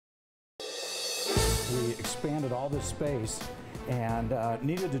we expanded all this space and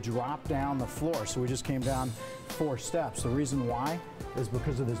needed to drop down the floor, so we just came down 4 steps. The reason why is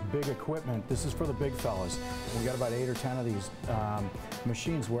because of this big equipment. This is for the big fellas. We got about 8 or 10 of these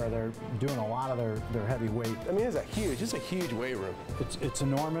machines where they're doing a lot of their heavy weight. I mean, it's a huge weight room. It's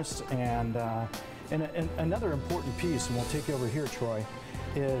enormous, and another important piece, and we'll take you over here, Troy,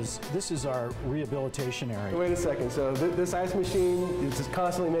 is this is our rehabilitation area. Wait a second, so this ice machine is just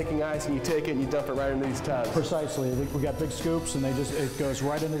constantly making ice, and you take it and you dump it right into these tubs. Precisely. We got big scoops, and it goes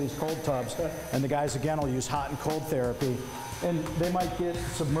right into these cold tubs, and the guys again will use hot and cold therapy, and they might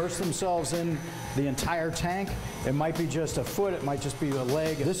submerge themselves in the entire tank. It might be just a foot, it might just be a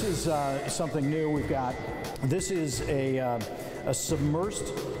leg. This is something new we've got. This is a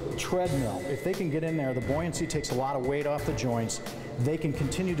submersed treadmill. If they can get in there, the buoyancy takes a lot of weight off the joints. They can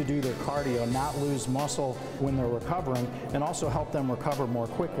continue to do their cardio, not lose muscle when they're recovering, and also help them recover more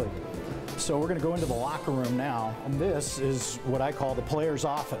quickly. So we're going to go into the locker room now, and this is what I call the player's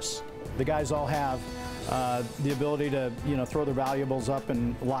office. The guys all have the ability to, throw their valuables up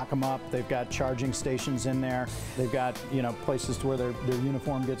and lock them up. They've got charging stations in there. They've got, places where their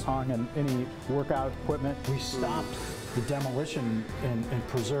uniform gets hung and any workout equipment. We stopped the demolition and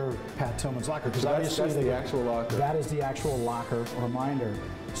preserve Pat Tillman's locker, because obviously that's the actual locker. That is the actual locker reminder,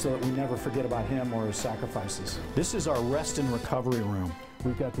 so that we never forget about him or his sacrifices. This is our rest and recovery room.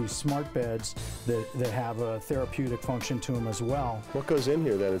 We've got these smart beds that have a therapeutic function to them as well. What goes in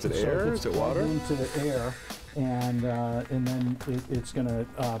here then? Is it air? Is it water? Into the air, and then it's going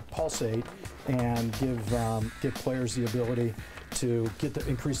to pulsate and give players the ability to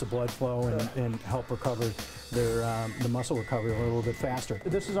increase the blood flow and help recover the muscle recovery a little bit faster.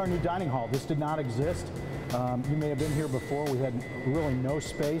 This is our new dining hall. This did not exist. You may have been here before. We had really no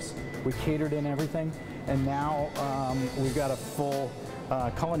space. We catered in everything, and now we've got a full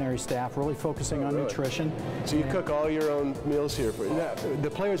culinary staff really focusing on nutrition. So you cook all your own meals here?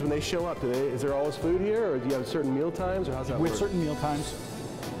 The players, when they show up, is there always food here, or do you have certain meal times, or how's that work? We have certain meal times,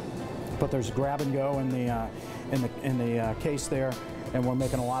 but there's grab and go in the case there, and we're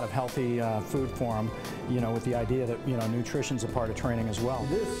making a lot of healthy food for them, with the idea that nutrition's a part of training as well.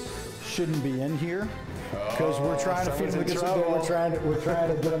 This shouldn't be in here, because we're trying to feed them against the door. We're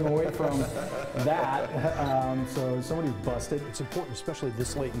trying to get them away from that. So somebody's busted. It's important, especially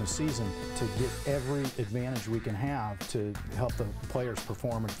this late in the season, to get every advantage we can have to help the players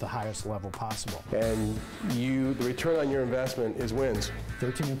perform at the highest level possible. And the return on your investment is wins.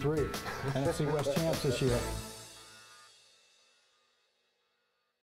 13-3, NFC West champs this year.